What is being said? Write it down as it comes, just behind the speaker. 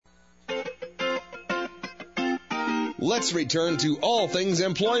Let's return to All Things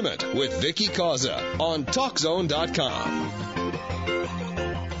Employment with Vickie Causa on TalkZone.com.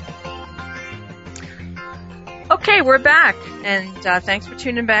 Okay, we're back, and thanks for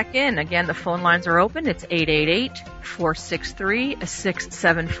tuning back in. Again, the phone lines are open. It's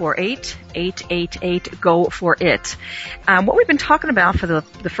 888-463-6748, 888-GO-FOR-IT. What we've been talking about for the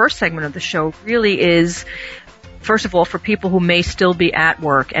first segment of the show really is, first of all, for people who may still be at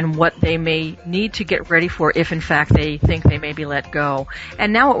work and what they may need to get ready for if, in fact, they think they may be let go.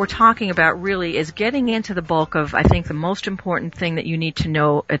 And now what we're talking about really is getting into the bulk of, I think, the most important thing that you need to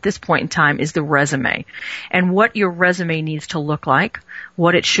know at this point in time is the resume and what your resume needs to look like,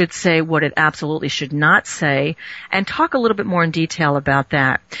 what it should say, what it absolutely should not say, and talk a little bit more in detail about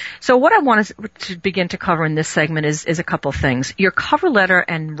that. So what I want to begin to cover in this segment is a couple of things. Your cover letter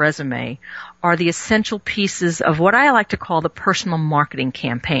and resume are the essential pieces of what I like to call the personal marketing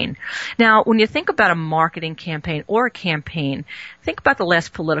campaign. Now, when you think about a marketing campaign or a campaign, think about the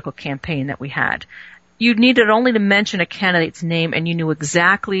last political campaign that we had. You needed only to mention a candidate's name and you knew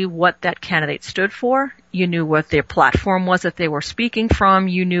exactly what that candidate stood for. You knew what their platform was that they were speaking from.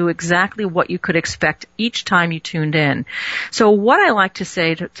 You knew exactly what you could expect each time you tuned in. So what I like to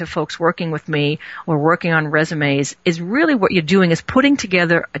say to folks working with me or working on resumes is really what you're doing is putting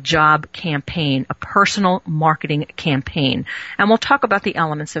together a job campaign, a personal marketing campaign. And we'll talk about the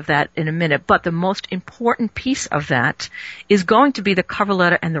elements of that in a minute. But the most important piece of that is going to be the cover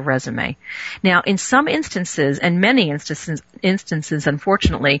letter and the resume. Now, in some instances, and many instances,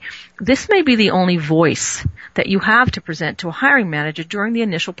 unfortunately, this may be the only voice that you have to present to a hiring manager during the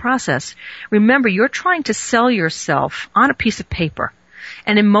initial process. Remember, you're trying to sell yourself on a piece of paper.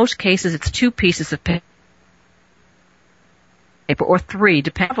 And in most cases, it's 2 pieces of paper or 3,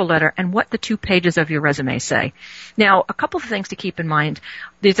 depending on the letter and what the 2 pages of your resume say. Now, a couple of things to keep in mind.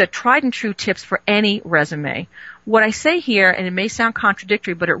 These are tried and true tips for any resume. What I say here, and it may sound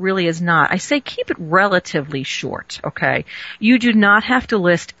contradictory, but it really is not, I say keep it relatively short, okay? You do not have to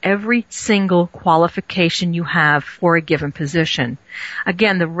list every single qualification you have for a given position.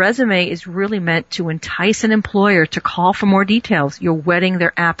 Again, the resume is really meant to entice an employer to call for more details. You're whetting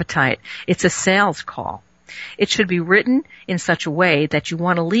their appetite. It's a sales call. It should be written in such a way that you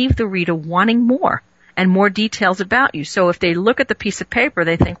want to leave the reader wanting more and more details about you. So if they look at the piece of paper,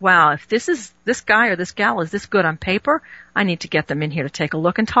 they think, wow, if this guy or this gal is this good on paper, I need to get them in here to take a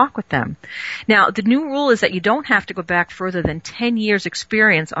look and talk with them. Now, the new rule is that you don't have to go back further than 10 years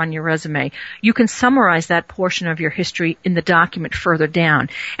experience on your resume. You can summarize that portion of your history in the document further down.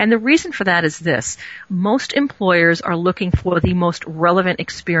 And the reason for that is this. Most employers are looking for the most relevant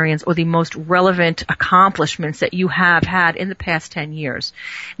experience or the most relevant accomplishments that you have had in the past 10 years.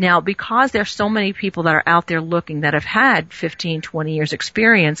 Now, because there's so many people that are out there looking that have had 15, 20 years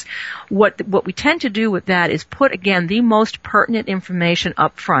experience, what we tend to do with that is put, again, the most pertinent information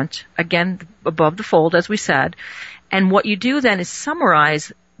up front, again, above the fold, as we said. And what you do then is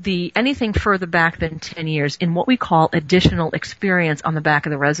summarize anything further back than 10 years in what we call additional experience on the back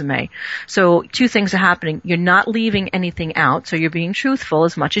of the resume. So 2 things are happening. You're not leaving anything out, so you're being truthful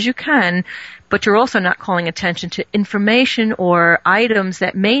as much as you can, but you're also not calling attention to information or items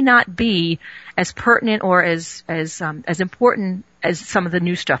that may not be as pertinent or as important as some of the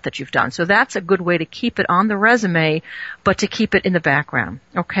new stuff that you've done. So that's a good way to keep it on the resume, but to keep it in the background.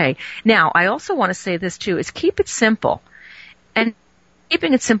 Okay. Now, I also want to say this too, is keep it simple. And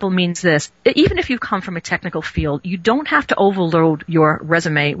keeping it simple means this. Even if you come from a technical field, you don't have to overload your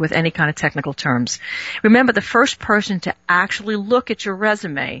resume with any kind of technical terms. Remember, the first person to actually look at your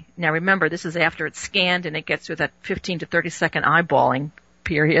resume, now remember, this is after it's scanned and it gets through that 15 to 30 second eyeballing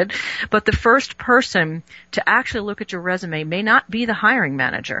period, but the first person to actually look at your resume may not be the hiring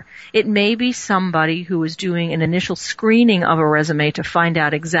manager. It may be somebody who is doing an initial screening of a resume to find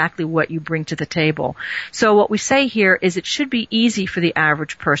out exactly what you bring to the table. So what we say here is it should be easy for the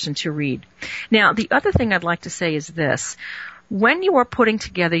average person to read. Now, the other thing I'd like to say is this. When you are putting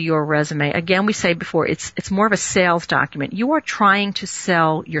together your resume, again, we say before, it's more of a sales document. You are trying to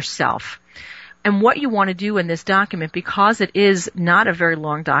sell yourself. And what you want to do in this document, because it is not a very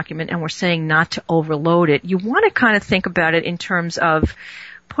long document and we're saying not to overload it, you want to kind of think about it in terms of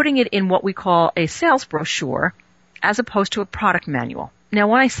putting it in what we call a sales brochure as opposed to a product manual. Now,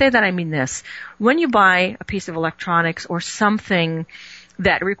 when I say that, I mean this. When you buy a piece of electronics or something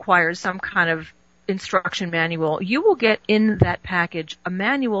that requires some kind of instruction manual, you will get in that package a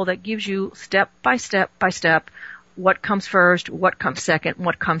manual that gives you step by step by step what comes first, what comes second,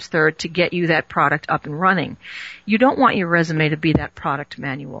 what comes third to get you that product up and running. You don't want your resume to be that product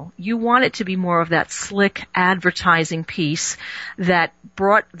manual. You want it to be more of that slick advertising piece that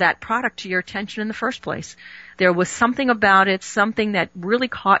brought that product to your attention in the first place. There was something about it, something that really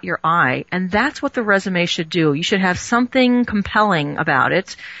caught your eye, and that's what the resume should do. You should have something compelling about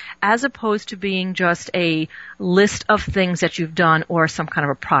it, as opposed to being just a list of things that you've done or some kind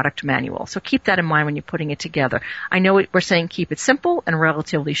of a product manual. So keep that in mind when you're putting it together. I know we're saying keep it simple and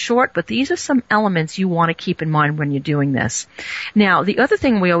relatively short, but these are some elements you want to keep in mind when you're doing this. Now, the other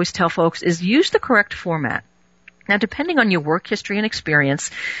thing we always tell folks is use the correct format. Now, depending on your work history and experience,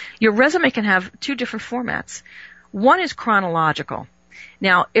 your resume can have two different formats. One is chronological.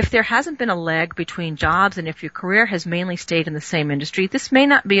 Now, if there hasn't been a lag between jobs and if your career has mainly stayed in the same industry, this may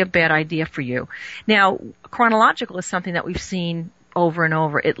not be a bad idea for you. Now, chronological is something that we've seen over and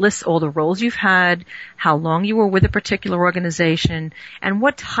over. It lists all the roles you've had, how long you were with a particular organization, and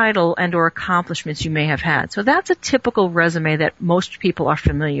what title and or accomplishments you may have had. So that's a typical resume that most people are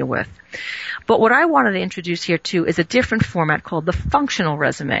familiar with. But what I wanted to introduce here too is a different format called the functional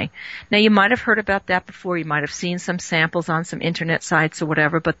resume. Now, you might have heard about that before. You might have seen some samples on some internet sites or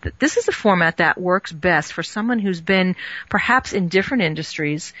whatever, but this is a format that works best for someone who's been perhaps in different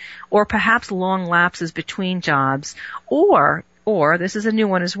industries or perhaps long lapses between jobs, or this is a new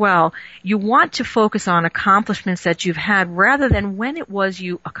one as well, you want to focus on accomplishments that you've had rather than when it was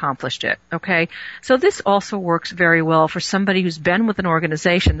you accomplished it, okay? So this also works very well for somebody who's been with an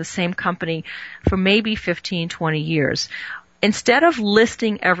organization, the same company, for maybe 15, 20 years. Instead of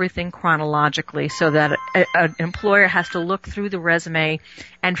listing everything chronologically so that an employer has to look through the resume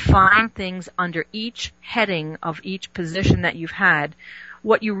and find things under each heading of each position that you've had,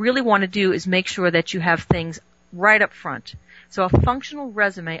 what you really want to do is make sure that you have things right up front. So a functional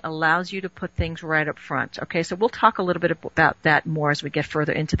resume allows you to put things right up front. Okay, so we'll talk a little bit about that more as we get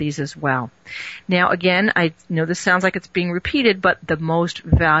further into these as well. Now, again, I know this sounds like it's being repeated, but the most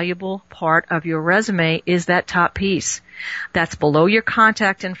valuable part of your resume is that top piece. That's below your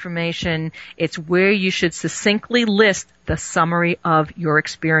contact information. It's where you should succinctly list the summary of your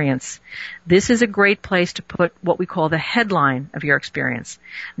experience. This is a great place to put what we call the headline of your experience.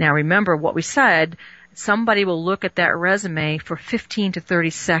 Now, remember what we said. Somebody will look at that resume for 15 to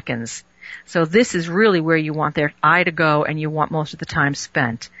 30 seconds. So this is really where you want their eye to go and you want most of the time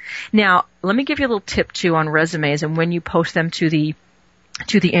spent. Now, let me give you a little tip too on resumes and when you post them to the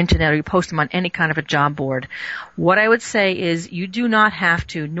internet or you post them on any kind of a job board. What I would say is you do not have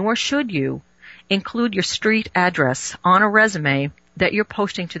to, nor should you, include your street address on a resume that you're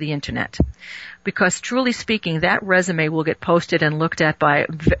posting to the internet. Because truly speaking, that resume will get posted and looked at by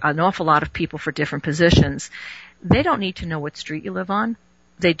an awful lot of people for different positions. They don't need to know what street you live on.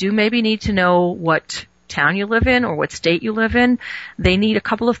 They do maybe need to know what town you live in or what state you live in. They need a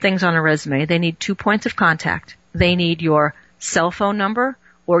couple of things on a resume. They need 2 points of contact. They need your cell phone number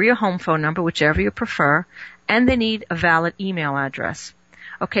or your home phone number, whichever you prefer, and they need a valid email address.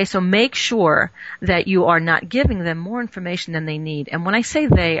 Okay, so make sure that you are not giving them more information than they need. And when I say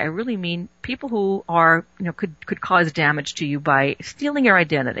they, I really mean people who are, could cause damage to you by stealing your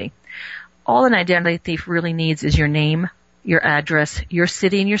identity. All an identity thief really needs is your name, your address, your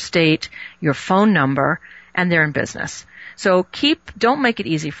city and your state, your phone number, and they're in business. So don't make it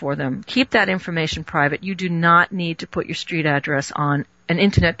easy for them. Keep that information private. You do not need to put your street address on an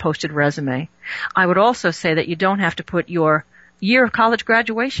internet posted resume. I would also say that you don't have to put your year of college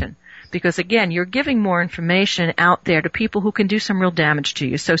graduation because, again, you're giving more information out there to people who can do some real damage to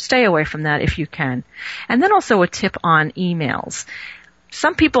you. So stay away from that if you can. And then also a tip on emails.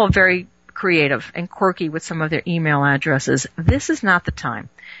 Some people are very creative and quirky with some of their email addresses. This is not the time.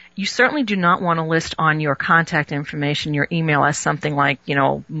 You certainly do not want to list on your contact information your email as something like,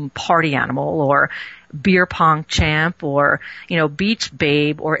 party animal or beer pong champ or, beach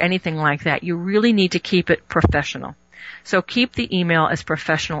babe or anything like that. You really need to keep it professional. So keep the email as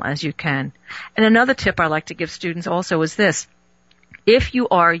professional as you can. And another tip I like to give students also is this. If you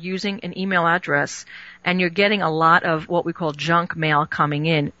are using an email address and you're getting a lot of what we call junk mail coming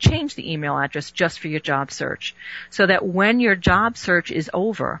in, change the email address just for your job search so that when your job search is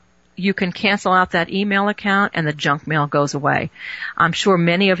over, you can cancel out that email account and the junk mail goes away. I'm sure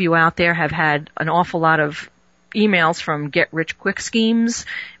many of you out there have had an awful lot of emails from get-rich-quick schemes,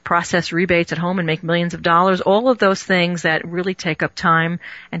 process rebates at home and make millions of dollars, all of those things that really take up time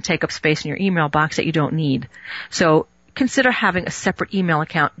and take up space in your email box that you don't need. So consider having a separate email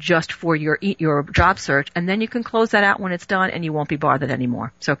account just for your job search, and then you can close that out when it's done and you won't be bothered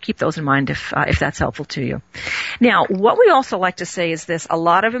anymore. So keep those in mind if that's helpful to you. Now, what we also like to say is this. A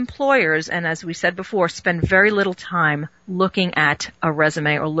lot of employers, and as we said before, spend very little time looking at a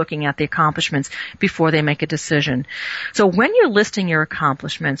resume or looking at the accomplishments before they make a decision. So when you're listing your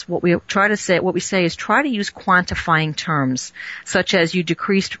accomplishments, what we say is try to use quantifying terms, such as you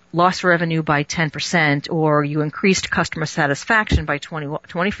decreased lost revenue by 10% or you increased customer satisfaction by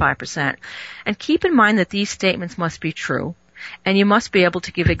 25%. And keep in mind that these statements must be true, and you must be able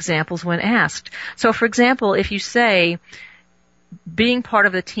to give examples when asked. So, for example, if you say, being part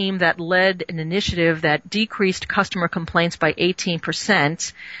of the team that led an initiative that decreased customer complaints by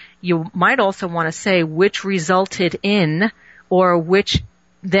 18%, you might also want to say which resulted in or which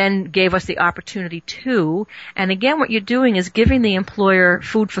then gave us the opportunity to. And again, what you're doing is giving the employer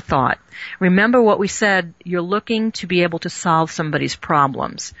food for thought. Remember what we said, you're looking to be able to solve somebody's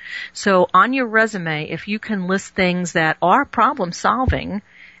problems. So on your resume, if you can list things that are problem solving,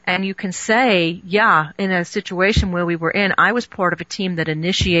 and you can say, yeah, in a situation where we were in, I was part of a team that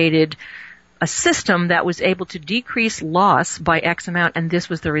initiated a system that was able to decrease loss by X amount, and this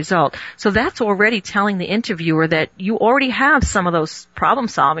was the result. So that's already telling the interviewer that you already have some of those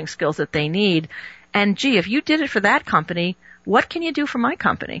problem-solving skills that they need. And, gee, if you did it for that company, what can you do for my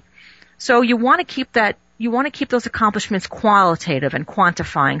company? So you want to keep that. You want to keep those accomplishments qualitative and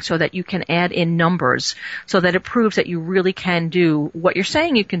quantifying so that you can add in numbers so that it proves that you really can do what you're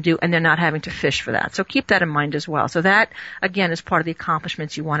saying you can do and they're not having to fish for that. So keep that in mind as well. So that, again, is part of the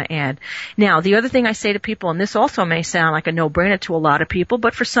accomplishments you want to add. Now, the other thing I say to people, and this also may sound like a no-brainer to a lot of people,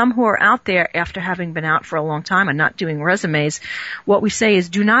 but for some who are out there after having been out for a long time and not doing resumes, what we say is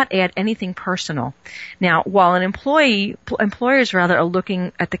do not add anything personal. Now, while employers are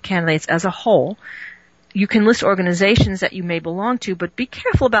looking at the candidates as a whole, you can list organizations that you may belong to, but be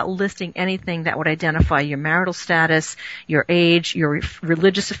careful about listing anything that would identify your marital status, your age, your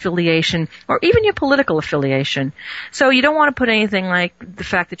religious affiliation, or even your political affiliation. So you don't want to put anything like the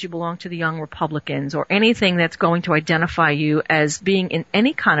fact that you belong to the Young Republicans or anything that's going to identify you as being in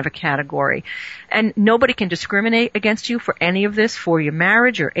any kind of a category. And nobody can discriminate against you for any of this, for your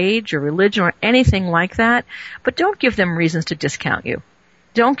marriage, your age, your religion, or anything like that. But don't give them reasons to discount you.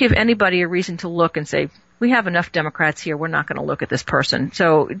 Don't give anybody a reason to look and say, we have enough Democrats here, we're not going to look at this person.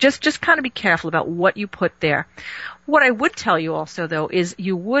 So just kind of be careful about what you put there. What I would tell you also, though, is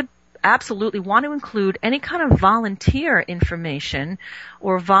you would absolutely want to include any kind of volunteer information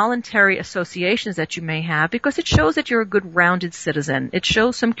or voluntary associations that you may have, because it shows that you're a good rounded citizen. It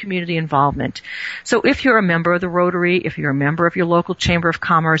shows some community involvement. So if you're a member of the Rotary, if you're a member of your local Chamber of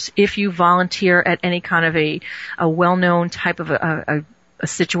Commerce, if you volunteer at any kind of a well-known type of a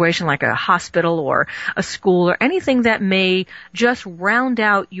situation like a hospital or a school or anything that may just round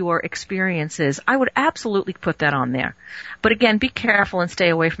out your experiences, I would absolutely put that on there. But again, be careful and stay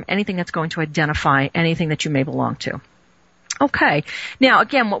away from anything that's going to identify anything that you may belong to. Okay. Now,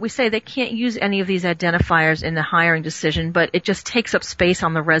 again, what we say, they can't use any of these identifiers in the hiring decision, but it just takes up space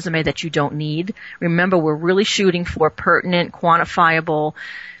on the resume that you don't need. Remember, we're really shooting for pertinent, quantifiable,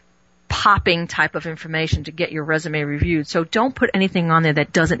 popping type of information to get your resume reviewed. So don't put anything on there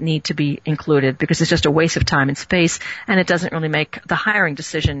that doesn't need to be included, because it's just a waste of time and space, and it doesn't really make the hiring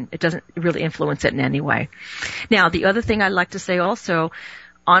decision, it doesn't really influence it in any way. Now, the other thing I'd like to say also,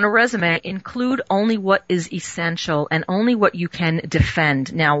 on a resume, include only what is essential and only what you can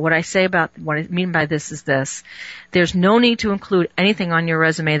defend. Now, what I mean by this is this. There's no need to include anything on your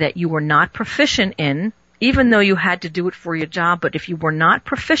resume that you were not proficient in, even though you had to do it for your job. But if you were not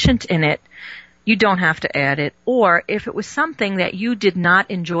proficient in it, you don't have to add it. Or if it was something that you did not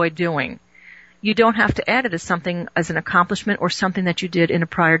enjoy doing, you don't have to add it as an accomplishment or something that you did in a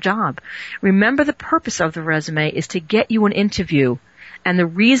prior job. Remember, the purpose of the resume is to get you an interview. And the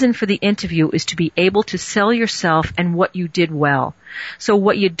reason for the interview is to be able to sell yourself and what you did well. So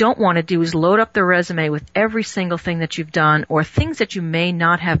what you don't want to do is load up the resume with every single thing that you've done or things that you may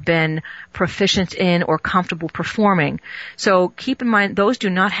not have been proficient in or comfortable performing. So keep in mind, those do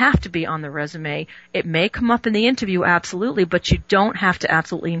not have to be on the resume. It may come up in the interview, absolutely, but you don't have to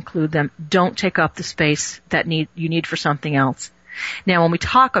absolutely include them. Don't take up the space that you need for something else. Now, when we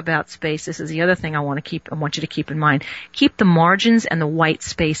talk about space, this is the other thing I want you to keep in mind. Keep the margins and the white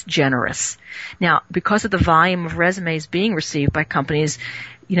space generous. Now, because of the volume of resumes being received by companies,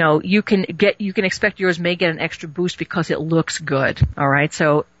 you can expect yours may get an extra boost because it looks good. All right.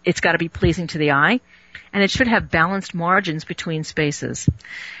 So it's got to be pleasing to the eye, and it should have balanced margins between spaces.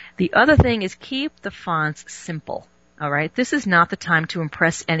 The other thing is keep the fonts simple. All right. This is not the time to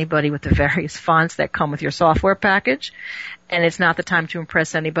impress anybody with the various fonts that come with your software package. And it's not the time to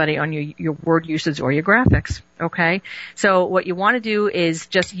impress anybody on your word usage or your graphics. Okay. So what you want to do is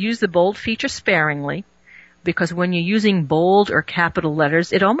just use the bold feature sparingly. because when you're using bold or capital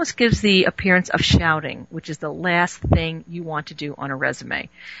letters, it almost gives the appearance of shouting, which is the last thing you want to do on a resume.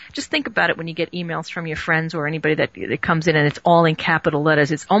 Just think about it when you get emails from your friends or anybody that comes in and it's all in capital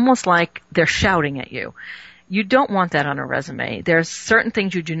letters. It's almost like they're shouting at you. You don't want that on a resume. There's certain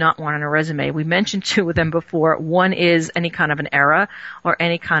things you do not want on a resume. We mentioned two of them before. One is any kind of an error or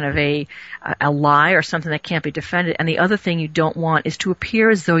any kind of a lie or something that can't be defended. And the other thing you don't want is to appear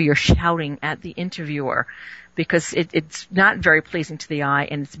as though you're shouting at the interviewer, because it's not very pleasing to the eye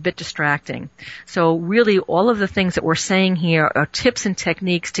and it's a bit distracting. So really all of the things that we're saying here are tips and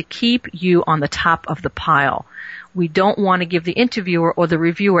techniques to keep you on the top of the pile. We don't want to give the interviewer or the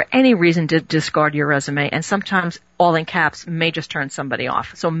reviewer any reason to discard your resume, and sometimes all in caps may just turn somebody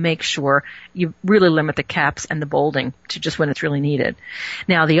off. So make sure you really limit the caps and the bolding to just when it's really needed.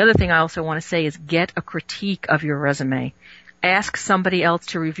 Now, the other thing I also want to say is get a critique of your resume. Ask somebody else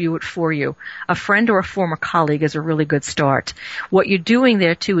to review it for you. A friend or a former colleague is a really good start. What you're doing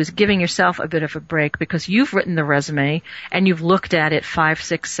there, too, is giving yourself a bit of a break, because you've written the resume and you've looked at it 5,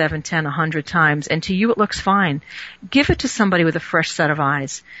 6, 7, 10, 100 times, and to you it looks fine. Give it to somebody with a fresh set of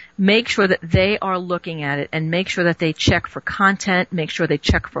eyes. Make sure that they are looking at it, and make sure that they check for content, make sure they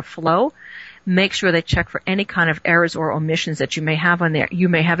check for flow. Make sure they check for any kind of errors or omissions that you may have on there. You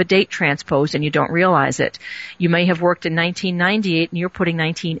may have a date transposed and you don't realize it. You may have worked in 1998 and you're putting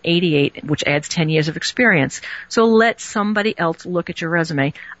 1988, which adds 10 years of experience. So let somebody else look at your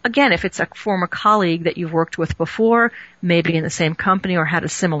resume. Again, if it's a former colleague that you've worked with before, maybe in the same company or had a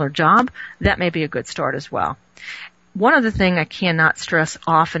similar job, that may be a good start as well. One other thing I cannot stress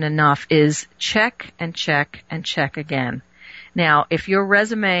often enough is check and check and check again. Now, if your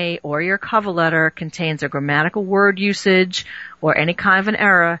resume or your cover letter contains a grammatical word usage or any kind of an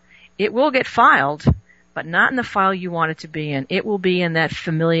error, it will get filed, but not in the file you want it to be in. It will be in that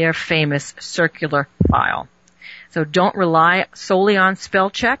familiar, famous circular file. So don't rely solely on spell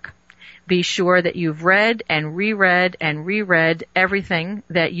check. Be sure that you've read and reread everything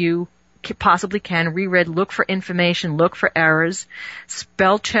that you possibly can. Reread, look for information, look for errors.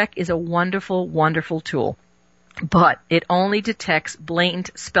 Spell check is a wonderful, wonderful tool, but it only detects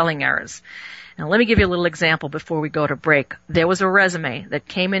blatant spelling errors. Now, let me give you a little example before we go to break. There was a resume that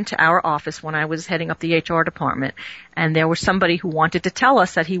came into our office when I was heading up the HR department, and there was somebody who wanted to tell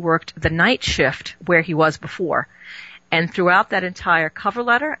us that he worked the night shift where he was before. And throughout that entire cover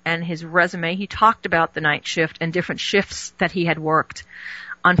letter and his resume, he talked about the night shift and different shifts that he had worked.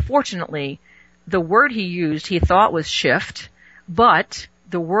 Unfortunately, the word he used he thought was shift, but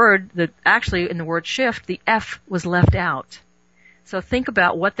actually in the word shift, the F was left out. So think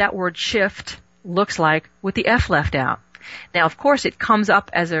about what that word shift looks like with the F left out. Now, of course, it comes up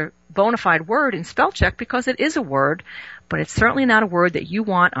as a bona fide word in spell check because it is a word, but it's certainly not a word that you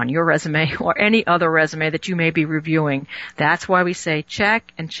want on your resume or any other resume that you may be reviewing. That's why we say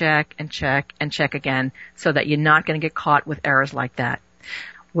check and check and check and check again, so that you're not going to get caught with errors like that.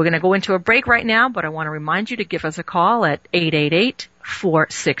 We're going to go into a break right now, but I want to remind you to give us a call at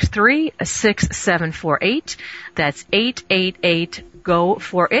 888-463-6748. That's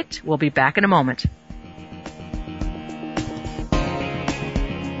 888-GO-FOR-IT. We'll be back in a moment.